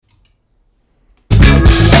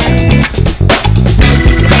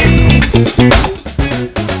What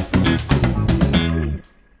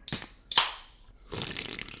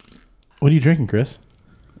are you drinking, Chris?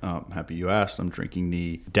 I'm happy you asked. I'm drinking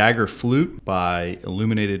the Dagger Flute by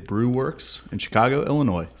Illuminated Brew Works in Chicago,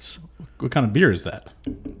 Illinois. What kind of beer is that?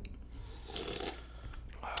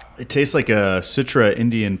 It tastes like a Citra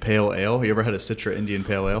Indian Pale Ale. You ever had a Citra Indian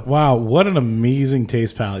Pale Ale? Wow, what an amazing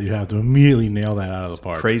taste palette you have to immediately nail that out of the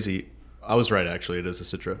park. Crazy. I was right, actually. It is a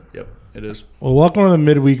Citra. Yep, it is. Well, welcome to the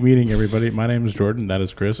midweek meeting, everybody. My name is Jordan. That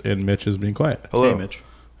is Chris, and Mitch is being quiet. Hello. Hey, Mitch.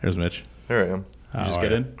 There's Mitch. Here I am. You just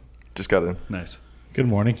get in? Just got in. Nice. Good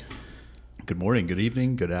morning. Good morning, good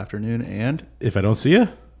evening, good afternoon, and If I don't see you,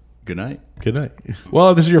 good night. good night.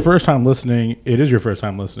 Well, if this is your first time listening, it is your first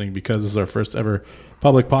time listening because this is our first ever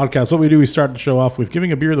public podcast. What we do, we start the show off with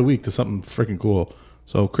giving a beer of the week to something freaking cool.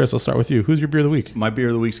 So, Chris, I'll start with you. Who's your beer of the week? My beer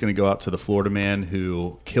of the week is going to go out to the Florida man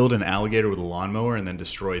who killed an alligator with a lawnmower and then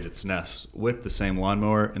destroyed its nest with the same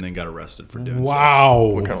lawnmower and then got arrested for doing Wow.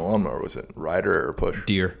 What kind of lawnmower was it? Rider or push? so.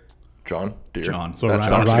 Deer. John Deere. John. So That's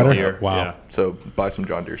Rider- not Rider? Deere. Wow. Yeah. So buy some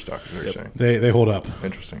John Deere stock is what you're saying. They hold up.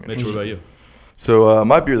 Interesting. Mitch, what about you? So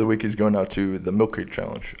my beer of the week is going out to the Milk Crate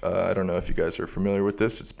Challenge. I don't know if you guys are familiar with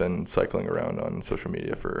this. It's been cycling around on social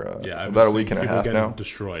media for about a week and a half now.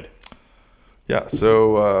 Destroyed. Yeah.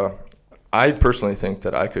 So I personally think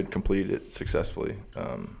that I could complete it successfully.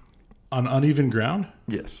 On uneven ground?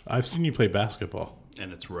 Yes. I've seen you play basketball.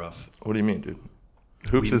 And it's rough. What do you mean, dude?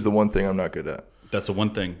 Hoops is the one thing I'm not good at. That's the one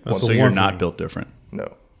thing. That's So the you're one not thing. built different. No.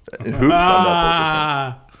 In hoops, I'm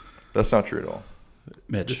not built different. That's not true at all.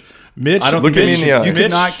 Mitch. Mitch, I don't Look think at me in the eye. You Mitch-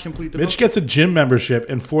 could not complete the Mitch gets a gym membership,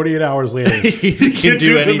 and 48 hours later, He can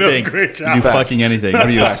do the milk anything. crate Do challenge. Facts. fucking anything. That's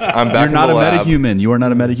What are you- facts. I'm back You're in not the a lab. metahuman. You are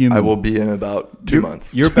not a metahuman. I will be in about 2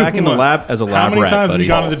 months. You're back in the lab as a How lab many rat, times have buddy. you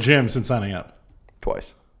gone to the False. gym since signing up?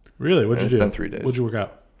 Twice. Really? What'd you It's do? been 3 days. What'd you work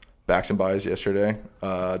out? Backs and buys yesterday.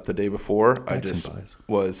 The day before, I Backs and just buys.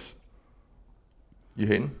 was. You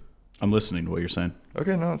hating? I'm listening to what you're saying.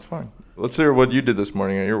 Okay, no, it's fine. Let's hear what you did this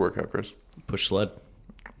morning at your workout, Chris. Push sled.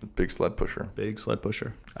 Big sled pusher. Big sled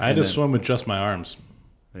pusher. I had to swim with just my arms.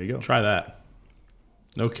 There you go. Try that.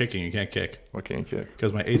 No kicking. You can't kick What can you kick?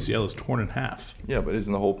 because my ACL is torn in half. Yeah, but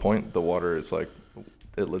isn't the whole point the water is like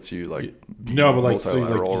it lets you like be No, but like, so you,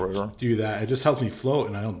 multilateral or whatever? do that. It just helps me float,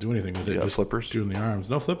 and I don't do anything with it. got Just flippers? Doing the arms.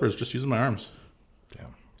 No flippers. Just using my arms. Damn.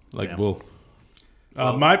 Like Damn. bull.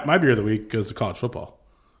 My beer of the week goes to college football.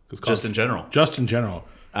 'Cause Just in general. Just in general.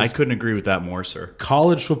 I couldn't agree with that more, sir.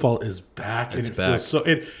 College football is back, and It's it back. feels so.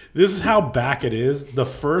 This is how back it is. The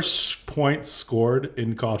first point scored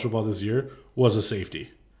in college football this year was a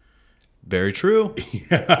safety. Very true.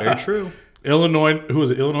 Very true. Illinois, who was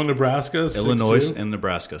it? Illinois, Nebraska, Illinois 6-2? and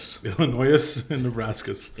Nebraska's. Illinois and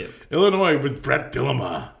Nebraska's. Yep. Illinois with Brett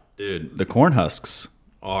Bielema. Dude, the Cornhusks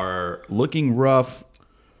are looking rough.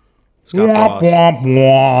 Scott Frost. Fuck that guy,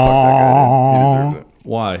 dude. He deserves it.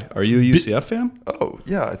 Why? Are you a UCF fan? Oh,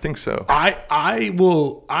 yeah, I think so. I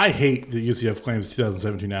hate the UCF claims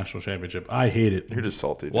 2017 national championship. I hate it. You're just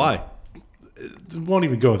salty. Dude. Why? It won't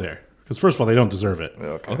even go there because first of all, they don't deserve it. Yeah,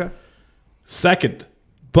 okay. Okay. Second,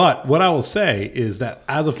 but what I will say is that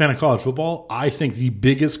as a fan of college football, I think the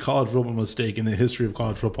biggest college football mistake in the history of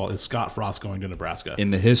college football is Scott Frost going to Nebraska.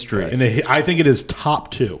 In the history. I think it is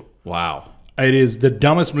top 2. Wow. It is the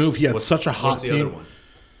dumbest move. He had such a hot What's the team. other one?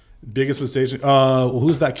 Biggest mistake.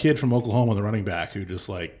 Who's that kid from Oklahoma, the running back, who just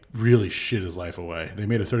like really shit his life away? They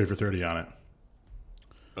made a 30 for 30 on it.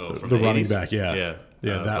 Oh, from The running 80s? back, yeah.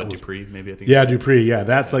 Yeah. That was Dupree, maybe, I think. Yeah, Dupree. Yeah,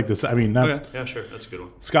 that's like this. I mean, that's Okay. Yeah, sure. That's a good one.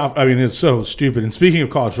 Scott. I mean, it's so stupid. And speaking of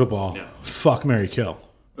college football, Yeah. fuck, marry, kill.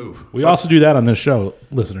 Ooh. We also do that on this show,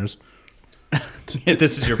 listeners.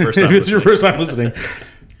 This is your first time. If it's your listening. first time listening,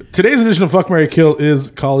 today's edition of Fuck, Marry, Kill is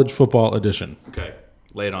college football edition. Okay.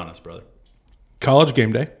 Lay it on us, brother. College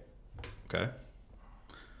game day, Okay.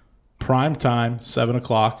 prime time,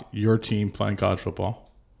 7:00. Your team playing college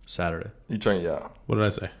football. Saturday. You talking? Yeah. What did I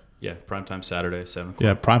say? Yeah. Primetime Saturday, 7 o'clock.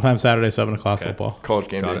 Yeah, prime time Saturday, 7:00 Okay. football. College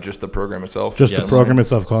game Got day, it. just the program itself. Just Yes. the program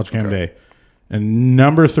itself, college game Okay. day. And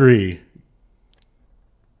number 3,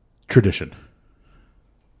 tradition.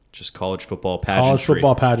 Just college football pageantry. College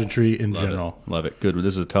football pageantry in Love general. It. Love it. Good.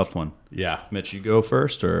 This is a tough one. Yeah. Mitch, you go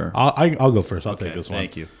first or? I'll go first. I'll Okay, take this one.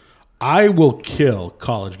 Thank you. I will kill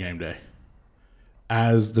college game day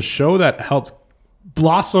as the show that helped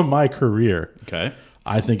blossom my career. Okay.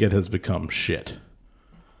 I think it has become shit.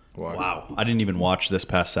 Wow. I didn't even watch this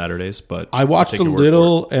past Saturdays, but I watched a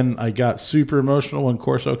little and I got super emotional when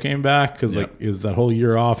Corso came back because it was that whole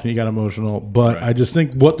year off and he got emotional. But I just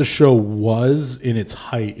think what the show was in its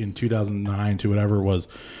height in 2009 to whatever it was.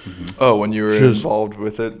 Oh, when you were involved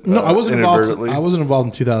with it? No, I wasn't involved. I wasn't involved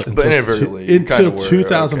in 2000. But inadvertently. Until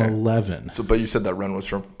 2011. Okay. So, but you said that run was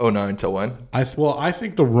from 2009 till when? I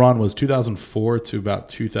think the run was 2004 to about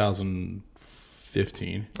 2015.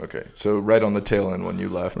 Okay, so right on the tail end when you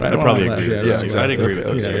left. Right, I probably agree. Yeah, exactly. I'd agree with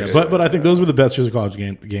those. Yeah. But I think those were the best years of college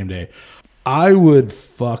game day. I would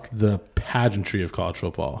fuck the pageantry of college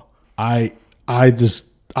football. I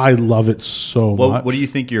love it so much. What do you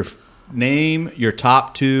think your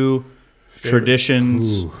top two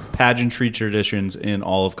traditions, pageantry traditions in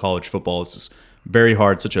all of college football? It's just very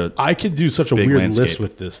hard. I could do such a weird landscape. list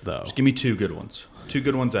with this though. Just give me two good ones. Two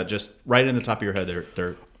good ones that just right in the top of your head.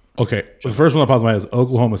 They're okay. The first one that pops in my head is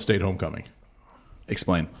Oklahoma State homecoming.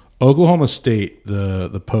 Explain. Oklahoma State,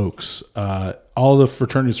 the Pokes, all the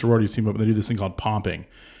fraternity sororities team up and they do this thing called pomping,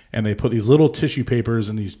 and they put these little tissue papers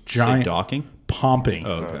in these giant docking. Pomping.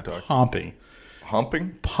 Oh, okay.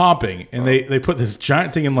 Pomping, and they put this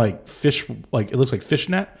giant thing in like fish, like it looks like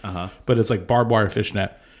fishnet, but it's like barbed wire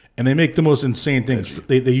fishnet. And they make the most insane things.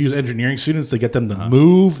 They use engineering students to get them to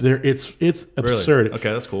move. It's absurd. Really?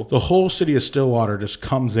 Okay, that's cool. The whole city of Stillwater just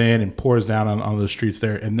comes in and pours down on the streets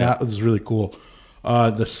there, and that is really cool.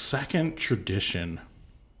 The second tradition.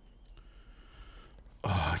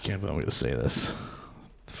 Oh, I can't believe I'm going to say this.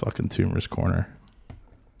 Fucking Tumor's Corner.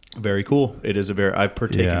 Very cool. It is I've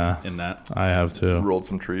partaken in that. I have too. Rolled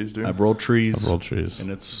some trees, dude. I've rolled trees.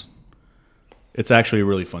 And it's actually a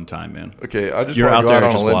really fun time, man. Okay, I just want to go out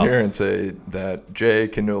on a limb here and say that Jay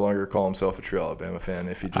can no longer call himself a true Alabama fan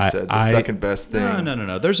if he just said the second best thing.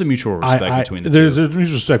 No. There's a mutual respect between the two. There's a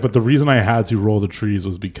mutual respect, but the reason I had to roll the trees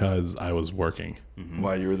was because I was working. Mm-hmm.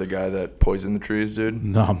 Why, you were the guy that poisoned the trees, dude?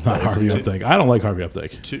 No, I'm not Harvey Updike. I don't like Harvey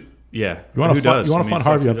Updike. Yeah. You want a fun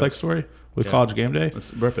Harvey Updike story with College Game Day?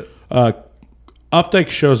 Let's rip it. Updike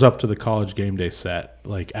shows up to the College Game Day set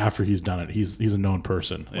like after he's done it. He's a known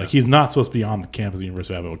person. Like he's not supposed to be on the campus of the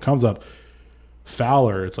University of Alabama. When it comes up,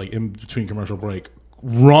 Fowler, it's like in between commercial break,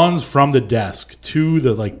 runs from the desk to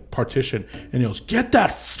the like partition and he goes, "Get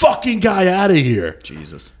that fucking guy out of here!"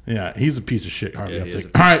 Jesus. Yeah, he's a piece of shit. Harvey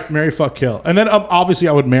Updike. All right, marry, fuck, kill, and then obviously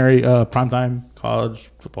I would marry primetime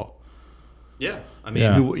college football. Yeah, I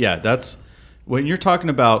mean, that's when you're talking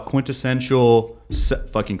about quintessential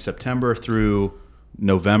fucking September through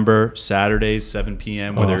November, Saturdays, 7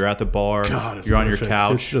 p.m., whether you're at the bar, you're on your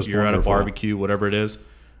couch, you're at a barbecue, whatever it is.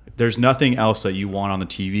 There's nothing else that you want on the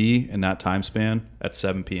TV in that time span at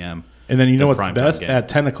 7 p.m. And then you know what's the best? At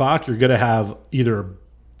 10 o'clock, you're going to have either a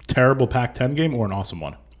terrible Pac-10 game or an awesome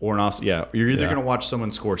one. Or an awesome, you're either going to watch someone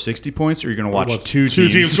score 60 points or you're going to watch two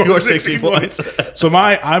teams score 60 points. So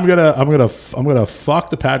I'm gonna fuck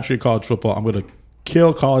the pageantry of college football. I'm gonna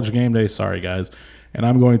kill College Game Day. Sorry guys. And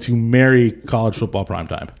I'm going to marry college football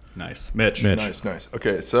primetime. Nice. Mitch. Nice.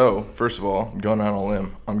 Okay, so first of all, I'm going out on a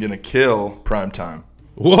limb. I'm going to kill primetime.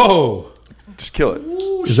 Whoa. Just kill it.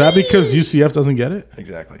 Is that because UCF doesn't get it?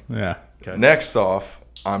 Exactly. Yeah. Okay. Next off,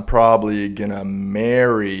 I'm probably going to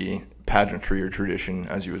marry pageantry or tradition,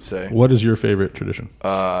 as you would say. What is your favorite tradition?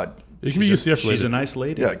 It can be UCF related. She's a nice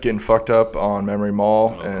lady. Yeah, getting fucked up on Memory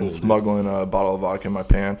Mall and smuggling a bottle of vodka in my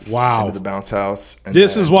pants into the bounce house. And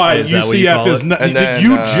this is why UCF is not.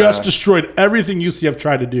 You just destroyed everything UCF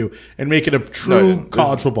tried to do and make it a true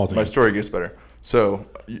college football team. My story gets better. So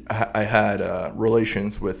I had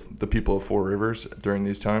relations with the people of Four Rivers during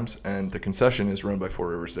these times, and the concession is run by Four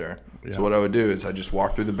Rivers there. Yeah. So what I would do is I just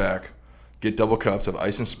walk through the back, get double cups of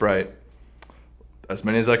ice and Sprite, as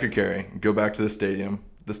many as I could carry, go back to the stadium,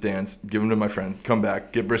 the stands, give them to my friend, come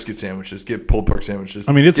back, get brisket sandwiches, get pulled pork sandwiches.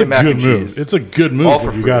 I mean, it's a good move. It's a good move. All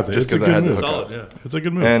for free, you got this. just because I had the hookup. Yeah. It's a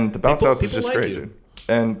good move. And the bounce house is just great, dude.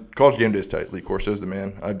 And College Game Day is tight. Lee Corso's the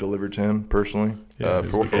man. I've delivered to him personally. So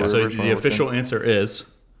the official answer is?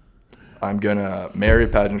 I'm going to marry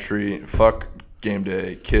pageantry, fuck Game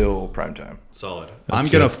Day, kill primetime. Solid. I'm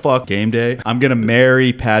going to fuck Game Day. I'm going to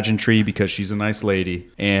marry pageantry because she's a nice lady.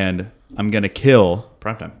 And I'm going to kill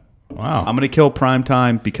primetime. Wow. I'm going to kill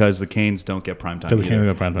primetime because the Canes don't get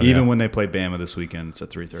primetime. Even when they play Bama this weekend, it's a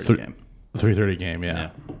 3:30 game. 3:30 game,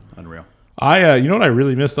 yeah. Unreal. You know what I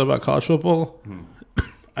really missed about college football?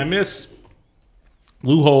 I miss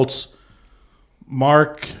Lou Holtz,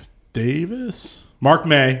 Mark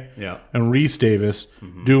May, and Reese Davis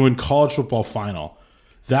doing college football final.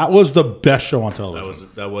 That was the best show on television.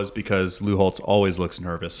 That was because Lou Holtz always looks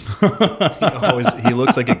nervous. He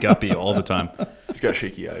looks like a guppy all the time. He's got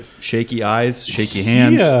shaky eyes. Shaky eyes, shaky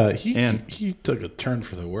hands. He took a turn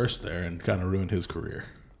for the worse there and kind of ruined his career.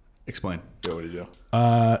 Explain. Yeah, what did he do?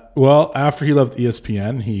 Well, after he left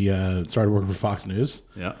ESPN, he started working for Fox News.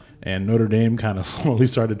 Yeah. And Notre Dame kind of slowly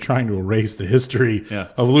started trying to erase the history Yeah.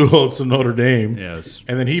 of Lou Holtz and Notre Dame. Yes.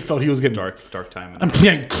 And then he felt he was getting Dark time. I'm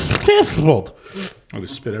getting canceled. I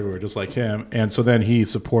was spit everywhere just like him. And so then he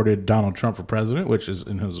supported Donald Trump for president, which is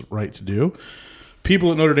in his right to do.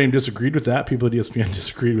 People at Notre Dame disagreed with that. People at ESPN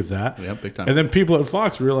disagreed with that. Yeah, big time. And then people at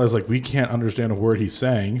Fox realized, like, we can't understand a word he's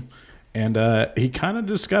saying. And he kind of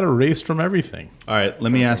just got erased from everything. All right,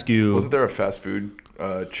 let me ask you. Wasn't there a fast food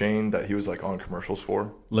chain that he was like on commercials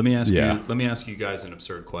for? Let me ask you. Let me ask you guys an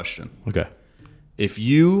absurd question. Okay. If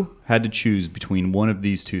you had to choose between one of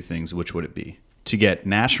these two things, which would it be? To get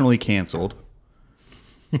nationally canceled,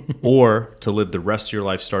 or to live the rest of your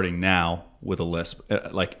life starting now with a lisp,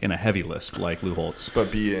 like in a heavy lisp, like Lou Holtz?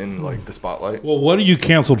 But be in like the spotlight. Well, what are you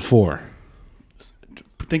canceled for?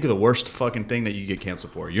 Think of the worst fucking thing that you get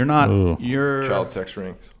canceled for. You're not. Ooh. You're Child sex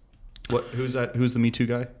rings. What? Who's that? Who's the Me Too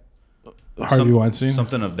guy? Harvey Weinstein?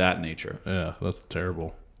 Something of that nature. Yeah, that's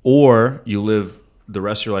terrible. Or you live the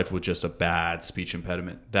rest of your life with just a bad speech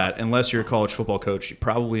impediment that, unless you're a college football coach, you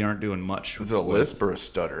probably aren't doing much. Is it a lisp or a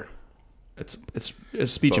stutter? It's a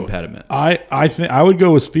speech Both. impediment. I think I would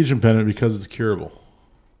go with speech impediment because it's curable.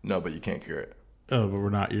 No, but you can't cure it. Oh,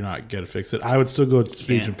 but you're not going to fix it. I would still go with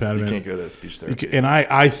speech impediment. You can't go to speech therapy. And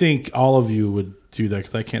I think all of you would do that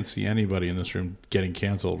because I can't see anybody in this room getting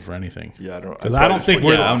canceled for anything. Yeah, I don't. Because I don't think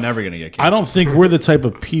I'm never going to get canceled. I don't think we're the type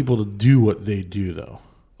of people to do what they do, though.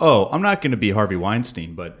 Oh, I'm not going to be Harvey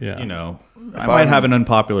Weinstein, but Yeah. you know, I might have an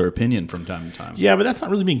unpopular opinion from time to time. Yeah, but that's not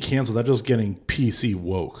really being canceled. That's just getting PC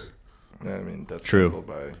woke. I mean, that's True. canceled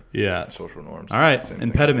by social norms. All right, It's the same thing.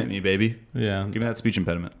 impediment me, baby. Yeah, Give me that speech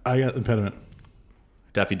impediment, I got impediment.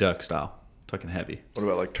 Daffy Duck style, fucking heavy. What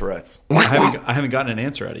about like Tourette's? I haven't gotten an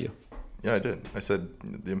answer out of you. Yeah, I did. I said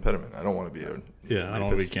the impediment. I don't want to be a Yeah, I don't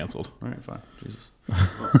want to be canceled. All right, fine. Jesus.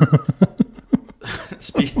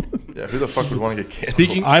 Yeah, who the fuck would want to get canceled?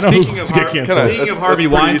 Speaking I know speaking who's of, get Har- canceled. speaking of Harvey that's pretty easy,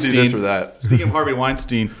 Weinstein, this or that. speaking of Harvey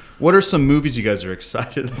Weinstein, what are some movies you guys are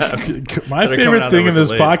excited about? My that are coming favorite out thing that in were this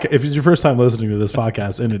delayed? podcast, if it's your first time listening to this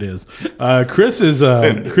podcast, and it is,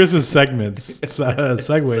 Chris's segments,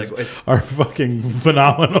 segues are fucking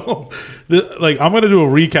phenomenal. I'm going to do a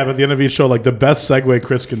recap at the end of each show, like the best segue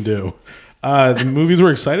Chris can do. The movies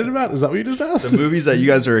we're excited about? Is that what you just asked? The movies that you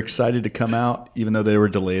guys are excited to come out, even though they were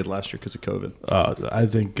delayed last year because of COVID. I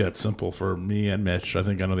think that's simple for me and Mitch. I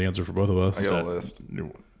think I know the answer for both of us. I got a list.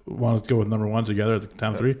 Want to go with number one together at the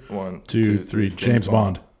time three? 1, 2, 3. James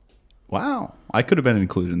Bond. Wow, I could have been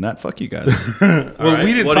included in that. Fuck you guys. Well,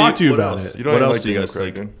 we didn't talk to you about it. You don't What even else like do you Daniel guys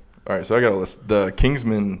Craig, think? dude. All right, so I got a list. The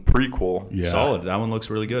Kingsman prequel. Yeah. Solid. That one looks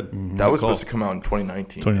really good. That was supposed to come out in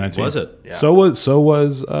 2019. 2019. Was it? Yeah. So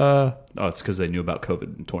was. Oh, it's because they knew about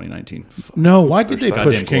COVID in 2019. No, why did they They're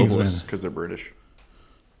push goddamn Kingsman? globalists. Because they're British.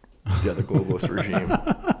 Yeah, the globalist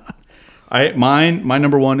regime. My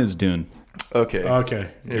number one is Dune, Okay.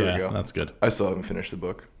 Okay. Here we go. That's good. I still haven't finished the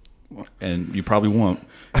book. and you probably won't.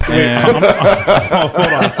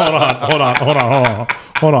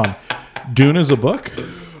 Hold on. Dune is a book?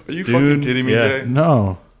 Are you fucking kidding me, yeah. Jay?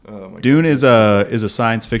 No. Oh my Dune is a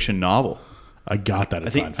science fiction novel. I got that.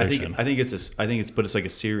 It's science fiction. I think it's like a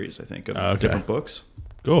series. I think of Okay. different books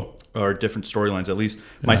Cool. or different storylines. At least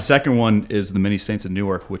my second one is The Many Saints of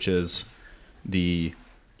Newark, which is the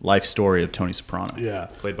life story of Tony Soprano. Yeah.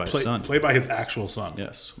 played by his son. Played by his actual son.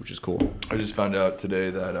 Yes, which is cool. I just found out today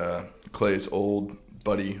that Clay's old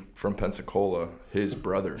buddy from Pensacola, his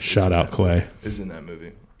brother, Shout out Clay. is in that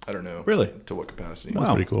movie. I don't know Really? to what capacity. That's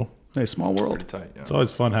pretty cool. Hey, small world. Pretty tight. Yeah. It's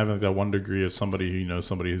always fun having like that one degree of somebody who knows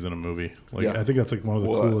somebody who's in a movie. Like Yeah. I think that's like one of the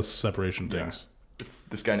Well, coolest separation Yeah. things. It's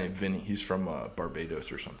this guy named Vinny. He's from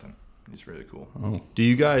Barbados or something. He's really cool. Do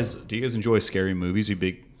you guys enjoy scary movies? You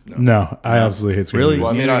big? No, I absolutely hate scary Really? movies. Well,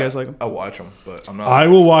 I mean, Neither I you guys like 'em? I watch them, but I'm not. I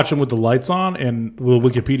will watch them with the lights on and with a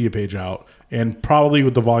Wikipedia page out, and probably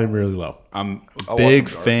with the volume really low. I'm a I'll big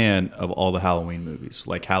watch 'em dark. fan of all the Halloween movies,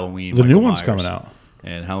 like Halloween. The new Michael one's Myers, coming out.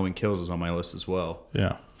 and Halloween Kills is on my list as well.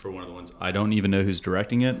 Yeah. For one of the ones, I don't even know who's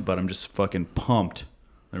directing it, but I'm just fucking pumped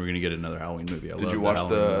that we're gonna get another Halloween movie. Did you watch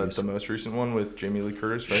the most recent one with Jamie Lee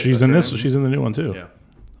Curtis? Right? She's That's in her this. name? She's in the new one too.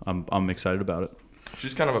 Yeah, I'm excited about it.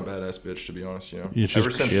 She's kind of a badass bitch, to be honest. You know, Yeah, she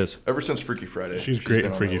is. ever since Freaky Friday, She's great been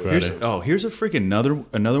in on Freaky my Friday. list. Oh, here's a freaking another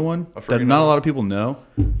one that freaking not a another lot of people know.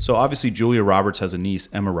 So obviously Julia Roberts has a niece,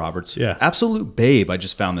 Emma Roberts. Yeah. Absolute babe. I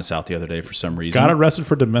just found this out the other day for some reason. Got arrested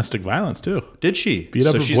for domestic violence too. Did she? Beat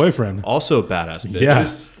up her she's boyfriend. Also a badass bitch. Yeah.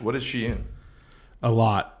 What is she in? A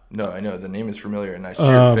lot. No, I know the name is familiar, and I see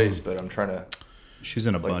her face, but I'm trying to. She's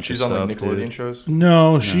in a bunch she's of on stuff. like Nickelodeon dude. shows.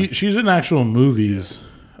 No, she's in actual movies.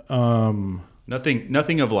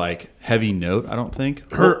 Nothing of like heavy note. I don't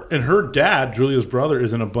think. Her dad, Julia's brother,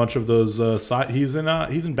 is in a bunch of those. He's in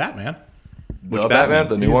Batman. The Batman,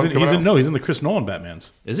 the new one. He's in the Chris Nolan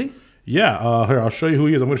Batmans. Is he? Yeah. Here, I'll show you who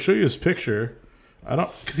he is. I'm going to show you his picture.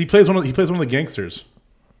 Because he plays one of the gangsters.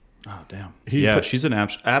 Oh damn. She's she's an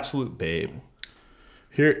absolute babe.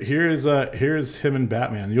 Here's him in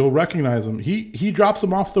Batman. You'll recognize him. He drops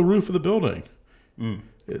him off the roof of the building.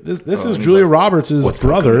 This is Julia Roberts'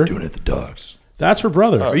 brother. What's doing at the Docks? That's her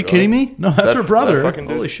brother. Are you kidding me? No, that's her brother.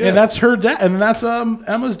 Holy shit! And that's her dad. And that's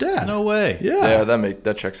Emma's dad. No way. Yeah.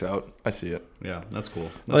 That checks out. I see it. Yeah, that's cool.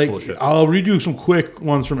 That's cool shit. I'll redo some quick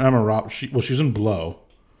ones from Emma Roberts. She's in Blow.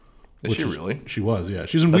 Is she really? She was. Yeah.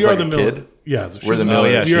 She's in That's We Are like the a Millers. kid? Yeah. We're the We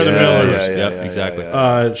Millers. Are the Millers. Yep, exactly.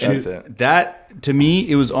 That's it. That to me,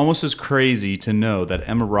 it was almost as crazy to know that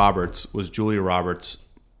Emma Roberts was Julia Roberts'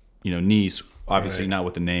 niece. Obviously, not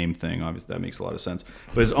with the name thing. Obviously, that makes a lot of sense.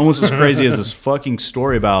 But it's almost as crazy as this fucking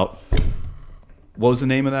story about what was the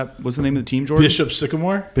name of that? What's the name of the team, Jordan? Bishop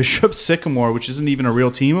Sycamore. Bishop Sycamore, which isn't even a real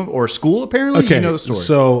team or school, apparently. Okay. You know the story.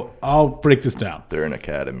 So I'll break this down. They're an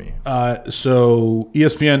academy. So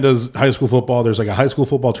ESPN does high school football. There's like a high school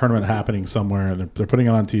football tournament happening somewhere. They're putting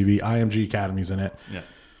it on TV. IMG Academy's in it. Yeah.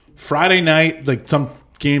 Friday night, like some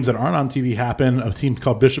games that aren't on TV happen. A team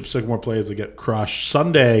called Bishop Sycamore plays. They get crushed.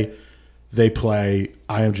 Sunday, they play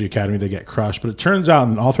IMG Academy. They get crushed. But it turns out,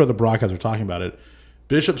 and all throughout the broadcast, we're talking about it,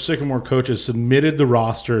 Bishop Sycamore coaches submitted the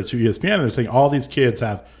roster to ESPN. And they're saying all these kids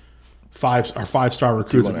have five-star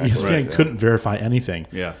recruits. And ESPN couldn't verify anything.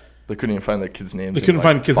 Yeah. They couldn't even find the kids' names. They couldn't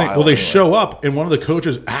find the kid's name. Well, they show up, and one of the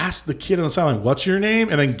coaches asked the kid on the sideline, "What's your name?"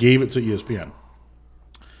 and then gave it to ESPN.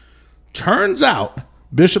 Turns out,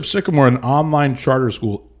 Bishop Sycamore, an online charter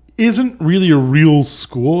school, isn't really a real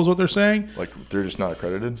school, is what they're saying. Like they're just not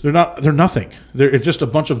accredited. They're not. They're nothing. It's just a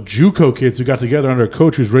bunch of JUCO kids who got together under a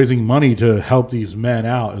coach who's raising money to help these men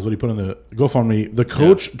out. Is what he put in the GoFundMe. The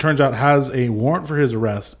coach turns out has a warrant for his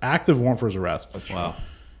arrest, active warrant for his arrest. That's true. Wow.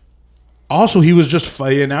 Also, he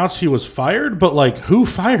announced he was fired, but like, who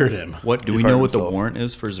fired him? What do we know? What the warrant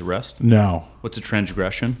is for his arrest? No, What's a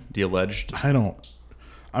transgression? The alleged. I don't.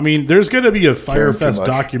 I mean, there's going to be a Firefest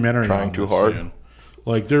documentary. Trying too hard. Soon.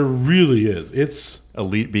 Like there really is. It's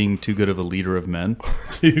Elite being too good of a leader of men.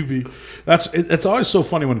 it's always so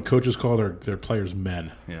funny when coaches call their players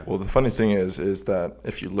men. Yeah. Well, the funny thing is that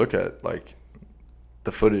if you look at like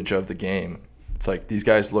the footage of the game, it's like these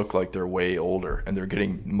guys look like they're way older and they're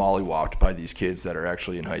getting mollywopped by these kids that are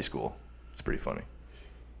actually in high school. It's pretty funny.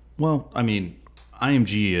 Well, I mean,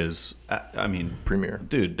 IMG is. I mean, Premier.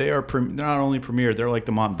 Dude, they're not only premier. They're like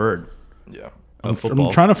the Montverde Yeah. of football.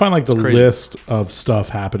 I'm trying to find like the crazy. list of stuff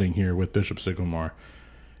happening here with Bishop Sycamore.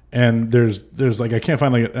 And there's like I can't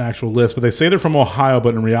find like an actual list, but they say they're from Ohio,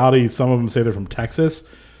 but in reality some of them say they're from Texas.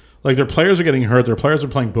 Like their players are getting hurt, their players are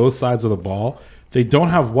playing both sides of the ball. They don't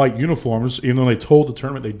have white uniforms, even though they told the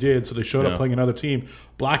tournament they did, so they showed up playing another team.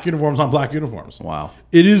 Black uniforms on black uniforms. Wow.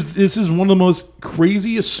 This is one of the most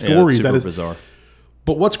craziest stories. Super that is bizarre.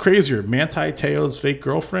 But what's crazier, Manti Te'o's fake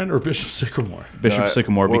girlfriend or Bishop Sycamore? Bishop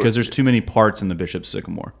Sycamore, because there's too many parts in the Bishop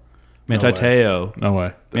Sycamore. Manti Te'o. No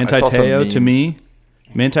way. Manti Te'o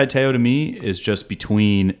to me is just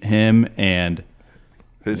between him and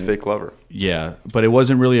his fake lover. Yeah, but it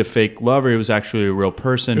wasn't really a fake lover. It was actually a real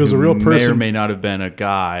person. It was a real person. May or may not have been a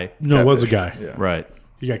guy. No, it was a guy. Yeah. Right.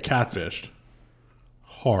 He got catfished.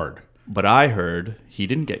 Hard. But I heard he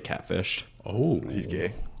didn't get catfished. Oh. He's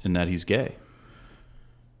gay. And that he's gay.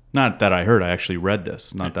 Not that I heard. I actually read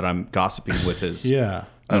this. Not that I'm gossiping with his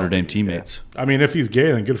Notre Dame teammates. I mean, if he's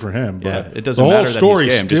gay, then good for him. But Yeah, it doesn't matter that he's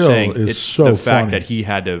gay. I'm just saying it's so the fact funny. that he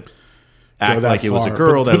had to act like it was a far.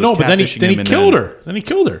 girl that was but then catfishing him. he killed her. Then he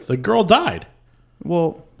killed her. The girl died.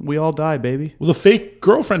 Well, we all die, baby. Well, the fake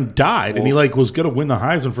girlfriend died, and he was going to win the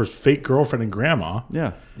Heisman for his fake girlfriend and grandma.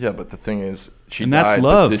 Yeah. Yeah, but the thing is, she And died, that's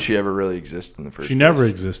love. but did she ever really exist in the first place? She never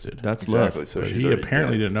existed. That's Exactly. love. So But she's he already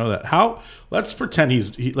apparently dead. didn't know that. How? Let's pretend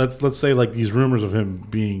let's say like these rumors of him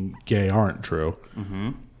being gay aren't true.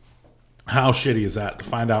 Mm-hmm. How shitty is that to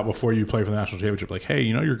find out before you play for the national championship? Like, hey,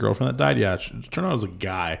 you know your girlfriend that died? Yeah, it turned out it was a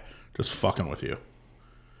guy just fucking with you.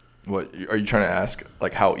 What are you trying to ask?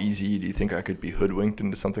 Like, how easy do you think I could be hoodwinked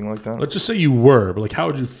into something like that? Let's just say you were, but like, how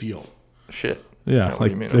would you feel? Shit. Yeah, what do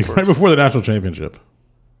like, you mean, of like course. right before the national championship.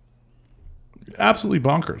 Absolutely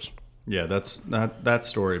bonkers. Yeah, that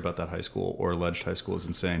story about that high school or alleged high school is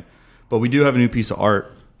insane. But we do have a new piece of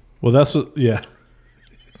art. Well, that's what. Yeah.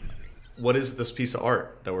 what is this piece of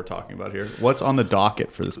art that we're talking about here? What's on the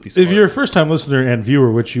docket for this piece of art? If you're a first-time listener and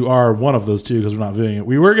viewer, which you are one of those two because we're not viewing it,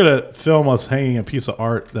 we were going to film us hanging a piece of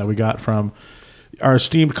art that we got from our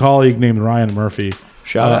esteemed colleague named Ryan Murphy.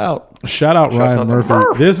 Shout out Ryan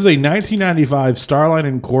Murphy. This is a 1995 Starline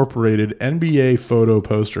Incorporated NBA photo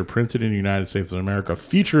poster printed in the United States of America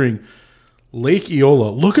featuring Lake Eola.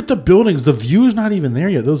 Look at the buildings. The view is not even there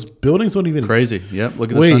yet. Those buildings don't even... Crazy. Yep.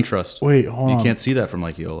 Look at the SunTrust. Wait, hold on. You can't see that from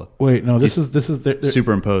Lake Eola. Wait, no. This is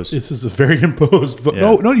superimposed. This is a very imposed.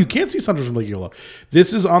 No, you can't see SunTrust from Lake Eola.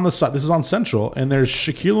 This is on the side. This is on Central, and there's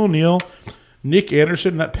Shaquille O'Neal, Nick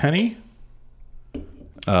Anderson, and that Penny.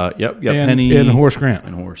 Yep. And, Penny and Horace Grant.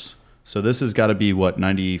 and Horse. So this has got to be what,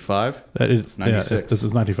 95? That is 96. Yeah, this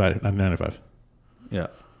is 1995. Yeah.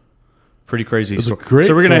 Pretty crazy. It's So a great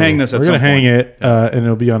we're gonna photo. hang this. We're gonna some hang point. it, and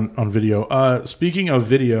it'll be on video. Speaking of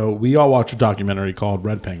video, we all watched a documentary called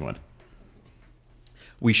Red Penguin.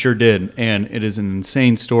 We sure did, and it is an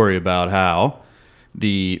insane story about how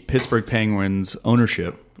the Pittsburgh Penguins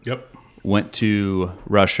ownership went to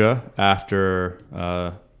Russia after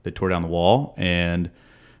they tore down the wall, and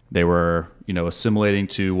they were, assimilating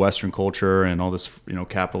to Western culture and all this,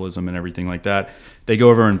 capitalism and everything like that. They go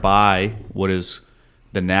over and buy what is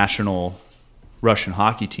the national Russian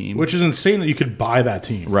hockey team, Which is insane that you could buy that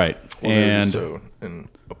team. right? Well, and so in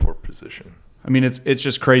a poor position. I mean, it's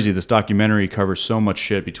just crazy. This documentary covers so much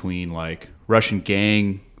shit between like Russian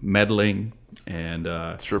gang meddling and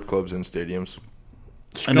Strip clubs in stadiums.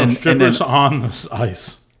 Strippers on the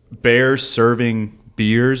ice. bears serving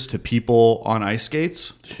beers to people on ice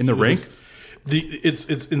skates in the rink. It's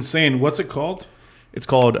insane. What's it called? It's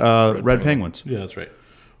called Red Penguins. Yeah, that's right.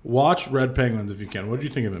 Watch Red Penguins if you can. What did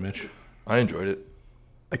you think of it, Mitch? I enjoyed it.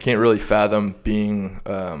 I can't really fathom being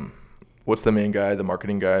what's the main guy, the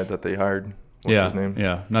marketing guy that they hired? What's his name?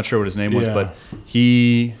 Yeah, not sure what his name was, Yeah. but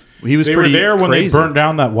he was They pretty were there when crazy. they burnt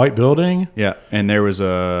down that white building. Yeah, and there was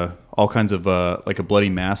all kinds of like a bloody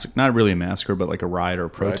massacre, not really a massacre, but like a riot or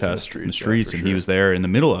protest in the streets, yeah, and for he sure. was there in the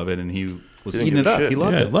middle of it, and he was Didn't eating give it a up. shit. He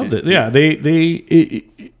loved Yeah, it. loved it. Yeah,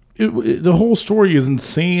 the whole story is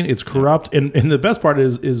insane. It's corrupt, and the best part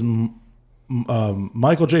is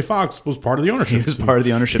Michael J. Fox was part of the ownership. He was part of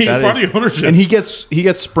the ownership. He was part of the ownership, and he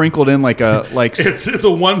gets sprinkled in like it's a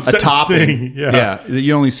one a sentence topping. thing. Yeah,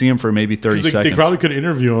 you only see him for maybe 30 seconds. They probably could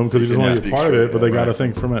interview him because he doesn't want to be speak part of straight, it, but they got a exactly.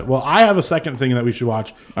 thing from it. Well, I have a second thing that we should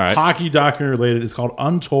watch. All right. Hockey documentary related. It's called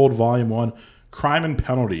Untold Volume 1, Crime and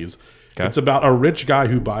Penalties. Okay. It's about a rich guy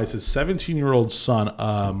who buys his 17-year-old son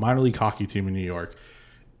a minor league hockey team in New York.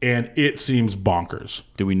 And it seems bonkers.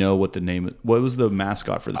 Do we know what the name? What was the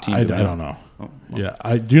mascot for the team? I don't know. Yeah,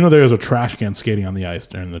 I do know there was a trash can skating on the ice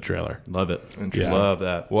during the trailer. Love it. Interesting. Love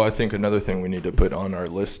that. Well, I think another thing we need to put on our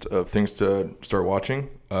list of things to start watching.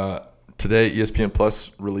 Today, ESPN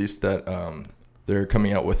Plus released that they're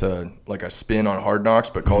coming out with a spin on Hard Knocks,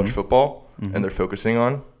 but college football, and they're focusing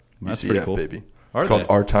on That's pretty UCF, cool. baby. Are It's called they?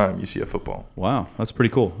 Our Time, UCF football. Wow, that's pretty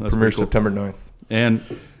cool. That's Premieres pretty cool. September 9th.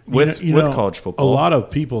 And with college football, a lot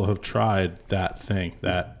of people have tried that thing,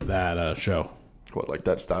 that show. What, like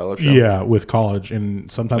that style of show? Yeah, with college,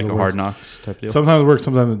 and sometimes like it a works. Hard Knocks type deal. Sometimes it works,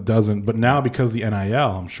 sometimes it doesn't. But now because the NIL,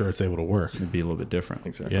 I'm sure it's able to work. It'd be a little bit different.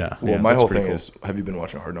 Exactly. Yeah. Well, Yeah, my that's whole pretty thing cool. is, have you been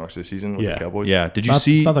watching Hard Knocks this season with Yeah. the Cowboys? Yeah. Did you It's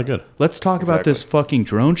see? not that good. Let's talk about Exactly. this fucking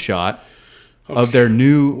drone shot of their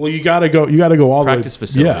new Well, you gotta go all practice the way.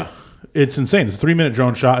 facility. Yeah, it's insane. It's a 3-minute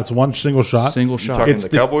drone shot. It's one single shot. single You shot. talking It's the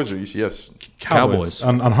the- Cowboys or UCF's? Cowboys.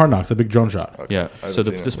 on Hard Knocks, a big drone shot. Yeah. I So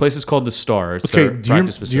haven't seen this it. place is called the Star. It's Okay, their do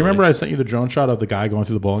practice facility. you remember I sent you the drone shot of the guy going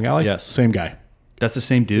through the bowling alley? Yes. Same guy. That's the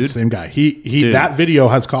same dude. Same guy. He Dude. that video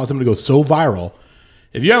has caused him to go so viral.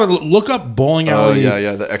 If you ever look up bowling Oh, alley,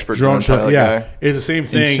 yeah, the expert drone shot, pilot yeah, guy. it's the same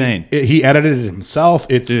thing. Insane. He edited it himself.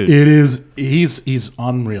 Dude. He's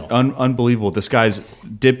unreal. Unbelievable. This guy's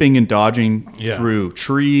dipping and dodging Yeah. through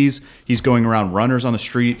trees. He's going around runners on the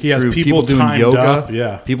street. He has through people doing timed yoga. up,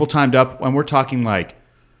 yeah. People timed up. And we're talking like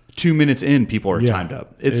 2 minutes in, people are Yeah. timed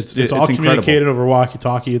up. It's It's all incredible. communicated over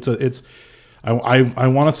walkie-talkie. I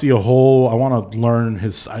want to see a whole. I want to learn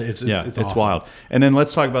his. It's awesome. wild. And then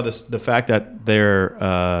let's talk about this: the fact that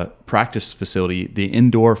their practice facility, the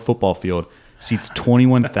indoor football field, seats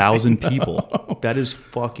 21,000 people. That is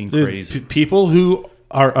fucking Dude, crazy. people who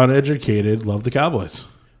are uneducated love the Cowboys.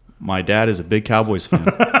 My dad is a big Cowboys fan.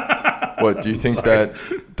 What, do you think that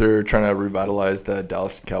they're trying to revitalize that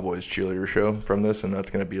Dallas Cowboys cheerleader show from this, and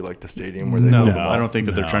that's going to be like the stadium where they No, move I don't think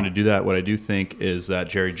that they're no. trying to do that. What I do think is that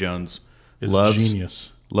Jerry Jones It's loves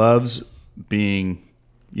genius. loves being,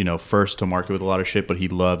 first to market with a lot of shit, but he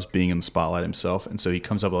loves being in the spotlight himself, and so he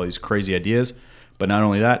comes up with all these crazy ideas. But not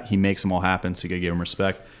only that, he makes them all happen. So you gotta give him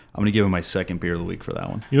respect. I'm going to give him my second beer of the week for that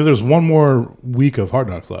one. You know, there's one more week of Hard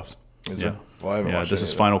Knocks left. Is Yeah. it? Well, I haven't watched this any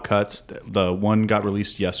is of it. final cuts. The one got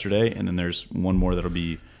released yesterday, and then there's one more that'll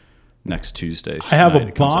be next Tuesday. I have night a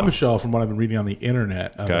it comes out. bombshell from what I've been reading on the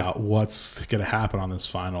internet about what's going to happen on this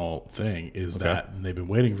final thing. Is that, and they've been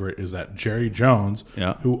waiting for it, is that Jerry Jones,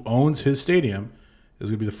 who owns his stadium, is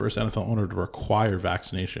going to be the first NFL owner to require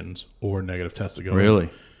vaccinations or negative tests to go in. Really?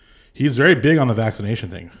 He's very big on the vaccination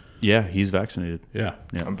thing. Yeah, he's vaccinated. Yeah.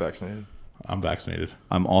 I'm vaccinated. I'm vaccinated.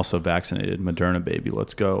 I'm also vaccinated. Moderna, baby.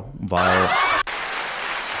 Let's go. Violet.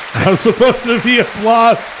 That was supposed to be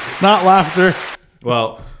applause, not laughter.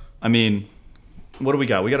 Well, I mean, what do we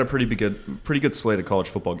got? We got a pretty good slate of college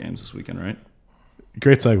football games this weekend, right?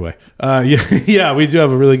 Great segue. Yeah, we do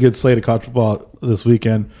have a really good slate of college football this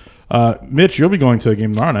weekend. Mitch, you'll be going to a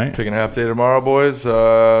game tomorrow night. Taking a half day tomorrow, boys.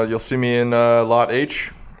 You'll see me in Lot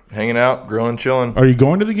H, hanging out, grilling, chilling. Are you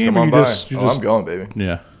going to the game? Come or on you by. just, I'm going, baby.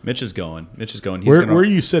 Yeah. Mitch is going. He's Where are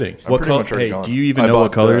you sitting? I'm What pretty color? much already Hey, gone. do you even I know what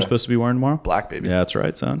bought color the you're supposed to be wearing tomorrow? Black, baby. Yeah, that's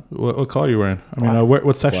right, son. What color are you wearing? I mean,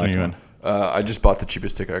 what section Black are you in? I just bought the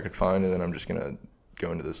cheapest ticket I could find, and then I'm just going to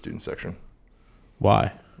go into the student section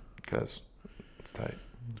Why? because it's tight.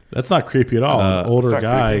 That's not creepy at all. An older it's not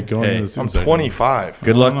guy creepy. going Hey, to the I'm student section. 25.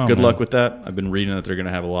 Good luck. know, Good man. luck with that. I've been reading that they're going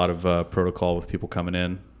to have a lot of protocol with people coming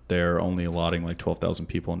in. They're only allotting like 12,000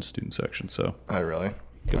 people in the student section. So Oh, really?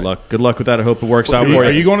 good luck. Good luck with that. I hope it works out Are you, for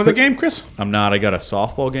are you. you going to the game, Chris? I'm not. I got a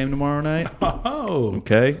softball game tomorrow night. Oh.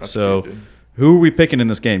 Okay, so cute, dude. who are we picking in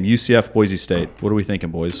this game? UCF, Boise State. What are we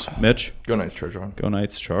thinking, boys? Mitch, Go Knights, charge on. go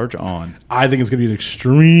Knights, charge on. I think it's going to be an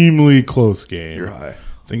extremely close game. You're high.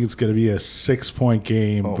 I think it's going to be a 6-point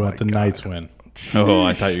game, Oh but my the God. Knights win. Oh,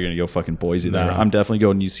 I thought you were going to go fucking Boise there. No. I'm definitely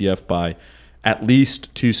going UCF by at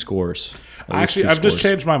least 2 scores. At least Actually, 2 I've just scores.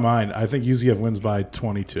 changed my mind. I think UCF wins by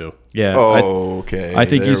 22. Yeah. Okay. I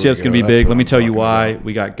think there we UCF's going to go. be That's big. what Let me I'm tell you talking why. about.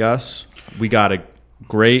 We got Gus. We got a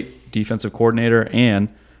great defensive coordinator, and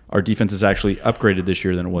our defense is actually upgraded this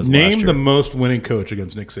year than it was last Name year. the most winning coach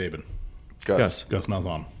against Nick Saban. Gus. Gus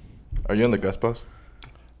Malzahn. Are you on the Gus bus?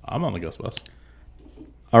 I'm on the Gus bus.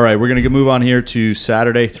 All right, we're going to move on here to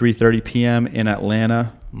Saturday, 3:30 p.m. in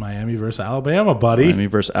Atlanta. Miami versus Alabama, buddy. Miami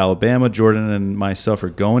versus Alabama. Jordan and myself are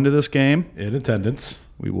going to this game. In attendance.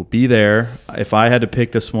 We will be there. If I had to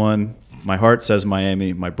pick this one, my heart says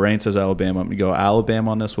Miami. My brain says Alabama. I'm going to go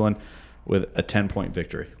Alabama on this one with a 10-point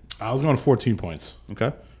victory. I was going 14 points.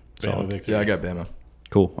 Okay? Bama So, victory. Yeah, I got Bama.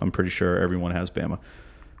 cool. I'm pretty sure everyone has Bama.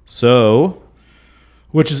 So,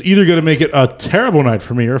 Which is either going to make it a terrible night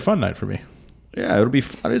for me or a fun night for me. yeah, it'll be.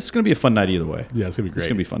 It's going to be a fun night either way. Yeah, it's going to be great. It's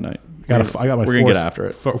going to be a fun night. I got my We're going to get after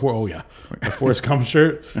it. Oh, yeah. My Forrest Gump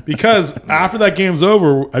shirt. Because after that game's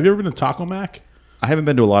over, have you ever been to Taco Mac? I haven't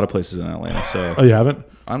been to a lot of places in Atlanta, so Oh, you haven't?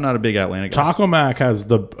 I'm not a big Atlanta guy. Taco Mac has,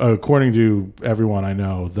 according to everyone I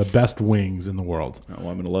know, the best wings in the world. Oh,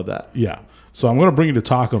 I'm going to love that. Yeah. So I'm going to bring you to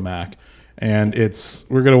Taco Mac, and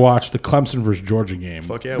we're going to watch the Clemson versus Georgia game,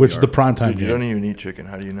 Fuck yeah, we which is are. the primetime Dude, you don't game. even eat chicken.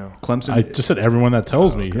 How do you know? Clemson. I just said everyone that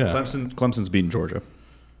tells me, yeah. Clemson's beating Georgia.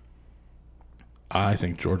 I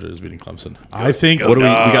think Georgia is beating Clemson. I think What do we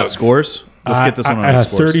got? Dogs. Scores? Let's get this one on the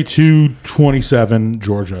scores. 32-27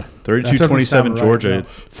 Georgia. 32-27 That doesn't sound right, Georgia. no.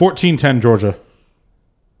 14-10 Georgia.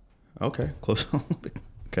 Okay, close.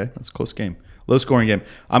 Okay, that's a close game. Low scoring game.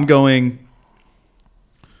 I'm going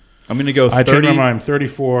to go 30. I changed my mind.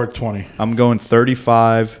 34-20. I'm going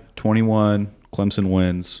 35-21. Clemson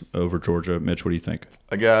wins over Georgia. Mitch, what do you think?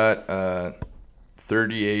 I got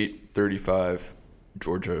 38-35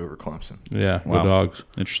 Georgia over Clemson. Yeah, Wow. the dogs.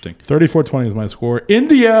 Interesting. 34-20 is my score.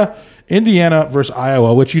 Indiana versus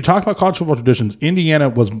Iowa, which you talk about college football traditions. Indiana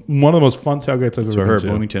was one of the most fun tailgates I've So I ever heard been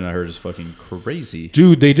to. Bloomington, I heard, is fucking crazy.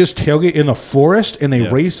 Dude, they just tailgate in the forest and they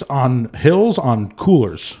Yeah. race on hills on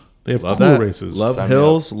coolers. They have Love cool that. races. Love Sign me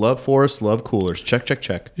hills, love forests, love coolers. Check, check,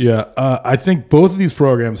 check. Yeah, I think both of these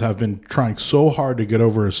programs have been trying so hard to get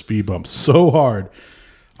over a speed bump. So hard.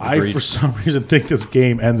 I, Agreed. for some reason, think this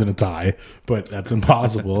game ends in a tie, but that's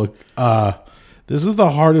impossible. This is the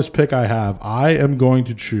hardest pick I have. I am going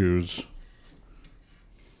to choose.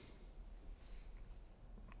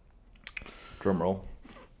 Drum roll.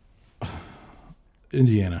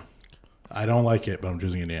 Indiana. I don't like it, but I'm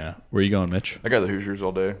choosing Indiana. Where are you going, Mitch? I got the Hoosiers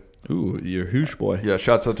all day. Ooh, you're a hoosh boy. Yeah,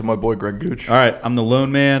 shouts out to my boy Greg Gooch. All right, I'm the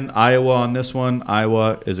lone man. Iowa on this one.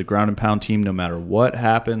 Iowa is a ground and pound team no matter what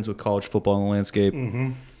happens with college football in the landscape.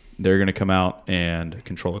 Mm-hmm. They're going to come out and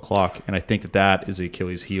control the clock. And I think that is the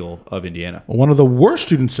Achilles heel of Indiana. One of the worst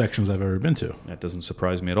student sections I've ever been to. That doesn't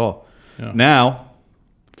surprise me at all. Yeah. Now,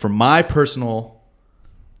 for my personal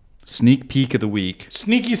sneak peek of the week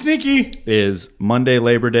Sneaky. is Monday,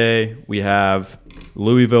 Labor Day. We have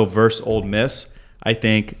Louisville versus Ole Miss. I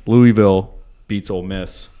think Louisville beats Ole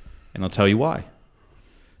Miss, and I'll tell you why.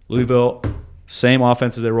 Louisville, same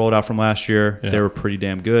offense as they rolled out from last year. Yeah. They were pretty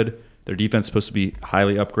damn good. Their defense is supposed to be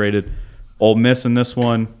highly upgraded. Ole Miss in this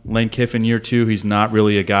one, Lane Kiffin year 2, he's not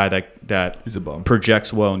really a guy that he's a bum.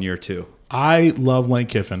 Projects well in year 2. I love Lane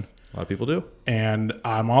Kiffin. A lot of people do. And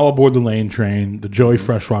I'm all aboard the Lane train, the Joey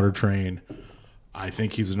Freshwater train. I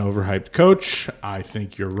think he's an overhyped coach. I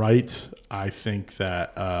think you're right. I think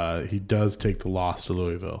that he does take the loss to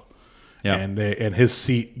Louisville. Yeah. And his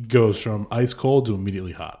seat goes from ice cold to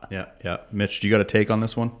immediately hot. Yeah. Mitch, do you got a take on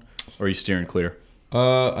this one? Or are you steering clear?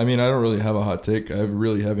 I mean, I don't really have a hot take. I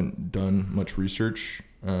really haven't done much research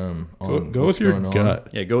on go with your gut.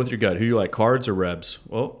 Yeah, go with your gut. Who you like, Cards or Rebs?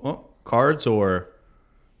 Well, Cards or...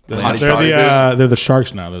 They're the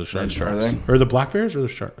Sharks now. They're the Sharks. Are they? Or the Black Bears or the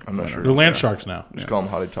Sharks? I'm not sure. They're Land Sharks now. Just call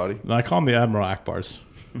them Hottie Toddy. No, I call them the Admiral Akbars.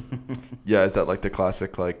 Yeah, is that like the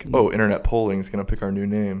classic, internet polling is going to pick our new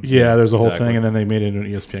name? Yeah, there's a whole thing, and then they made it into an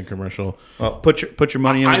ESPN commercial. Well, put your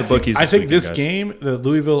money into the bookies. I think this game, the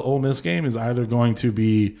Louisville Ole Miss game, is either going to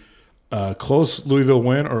be a close Louisville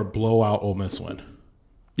win or a blowout Ole Miss win.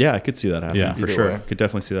 Yeah, I could see that happening for sure. Way. Could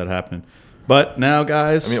definitely see that happening. But now,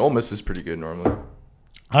 guys, I mean, Ole Miss is pretty good normally.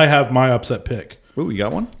 I have my upset pick. Ooh, you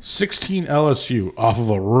got one? 16 LSU off of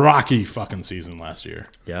a rocky fucking season last year.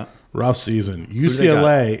 Yeah. Rough season.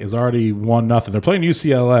 UCLA is already 1-0. They're playing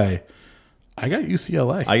UCLA. I got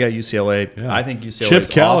UCLA. Yeah. I think UCLA's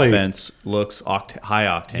offense looks high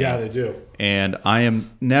octane. Yeah, they do. And I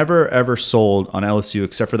am never, ever sold on LSU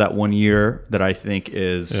except for that 1 year that I think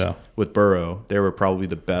is with Burrow. They were probably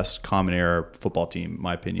the best common era football team, in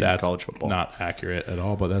my opinion, in college football. Not accurate at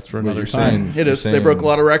all, but that's for another time. It is. They broke a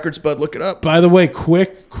lot of records, bud. Look it up. By the way,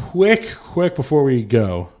 quick before we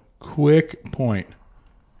go, quick point.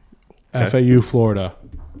 Okay. FAU, Florida.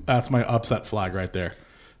 That's my upset flag right there.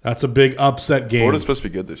 That's a big upset game. Florida's supposed to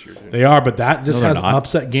be good this year, dude. They are, but that just has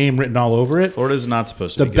upset game written all over it. Florida's not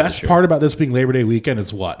supposed to be good The best part about this being Labor Day weekend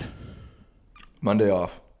is what? Monday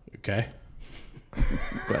off. Okay.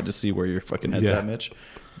 Glad to see where your fucking head's at, Mitch.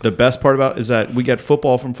 The best part about is that we get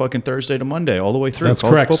football from fucking Thursday to Monday all the way through. That's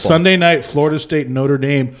correct. Football. Sunday night, Florida State, Notre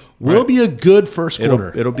Dame will be a good first quarter.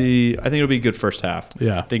 I think it'll be a good first half.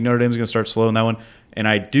 Yeah. I think Notre Dame's going to start slow in that one. And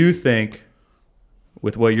I do think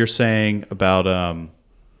with what you're saying about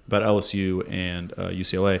LSU and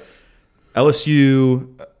UCLA, LSU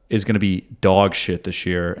is going to be dog shit this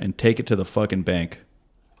year and take it to the fucking bank.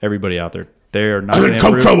 Everybody out there. They are not going to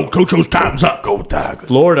improve. Coach O's time's up. Go Tigers.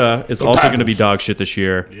 Florida is also going to be dog shit this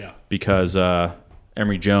year because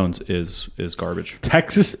Emory Jones is garbage.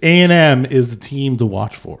 Texas A&M is the team to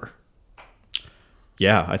watch for.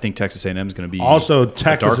 Yeah, I think Texas A&M is going to be also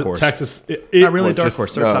Texas. Dark horse. Texas, not really a dark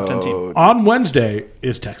horse. They're a top 10 team. On Wednesday,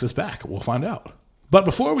 is Texas back? We'll find out. But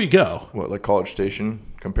before we go, what, like College Station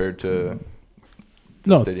compared to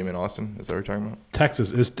the stadium in Austin? Is that what you're talking about?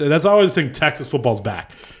 Texas is. That's always the thing. Texas football's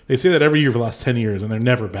back. They say that every year for the last 10 years, and they're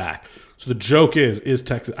never back. So the joke is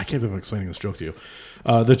Texas? I can't believe I'm explaining this joke to you.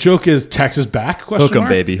 The joke is Texas back? Hook 'em,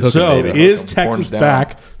 baby. Hook 'em, baby. Is Texas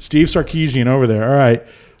back? Steve Sarkisian over there. All right.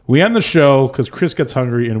 We end the show because Chris gets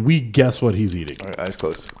hungry, and we guess what he's eating. All right, eyes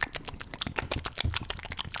closed.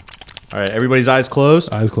 All right, everybody's eyes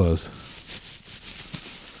closed. Eyes closed.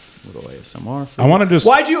 Little ASMR. I want to just.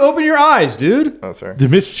 Why'd you open your eyes, dude? Oh, sorry.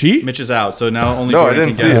 Did Mitch cheat? Mitch is out, so now only. No, I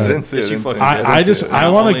didn't see it. I didn't see it. I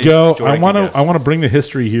want to go. I want to bring the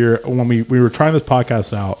history here. When we were trying this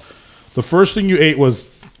podcast out, the first thing you ate was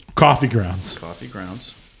coffee grounds. Coffee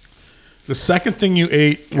grounds. The second thing you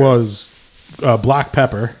ate was black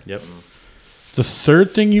pepper. Yep. The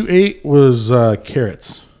third thing you ate was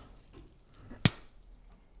carrots.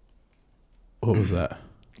 What was that?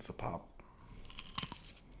 It's a pop.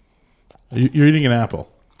 You're eating an apple.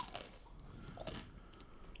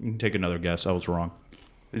 You can take another guess. I was wrong.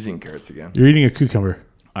 He's eating carrots again. You're eating a cucumber.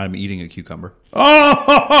 I'm eating a cucumber.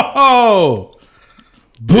 Oh!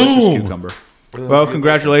 Delicious Boom! cucumber. Well,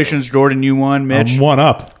 congratulations, Jordan. You won, Mitch. I'm 1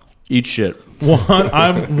 up. Eat shit.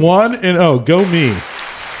 I'm 1-0. Go me.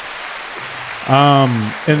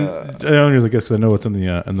 And I don't usually guess because I know what's in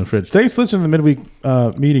the fridge. Thanks for listening to the midweek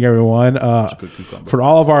meeting, everyone. For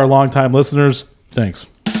all of our longtime listeners, thanks.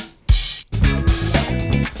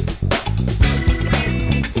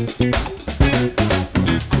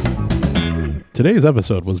 Today's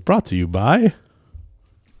episode was brought to you by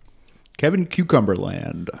Kevin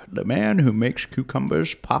Cucumberland, the man who makes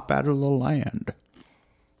cucumbers pop out of the land.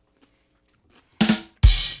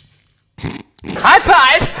 High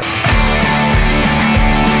five!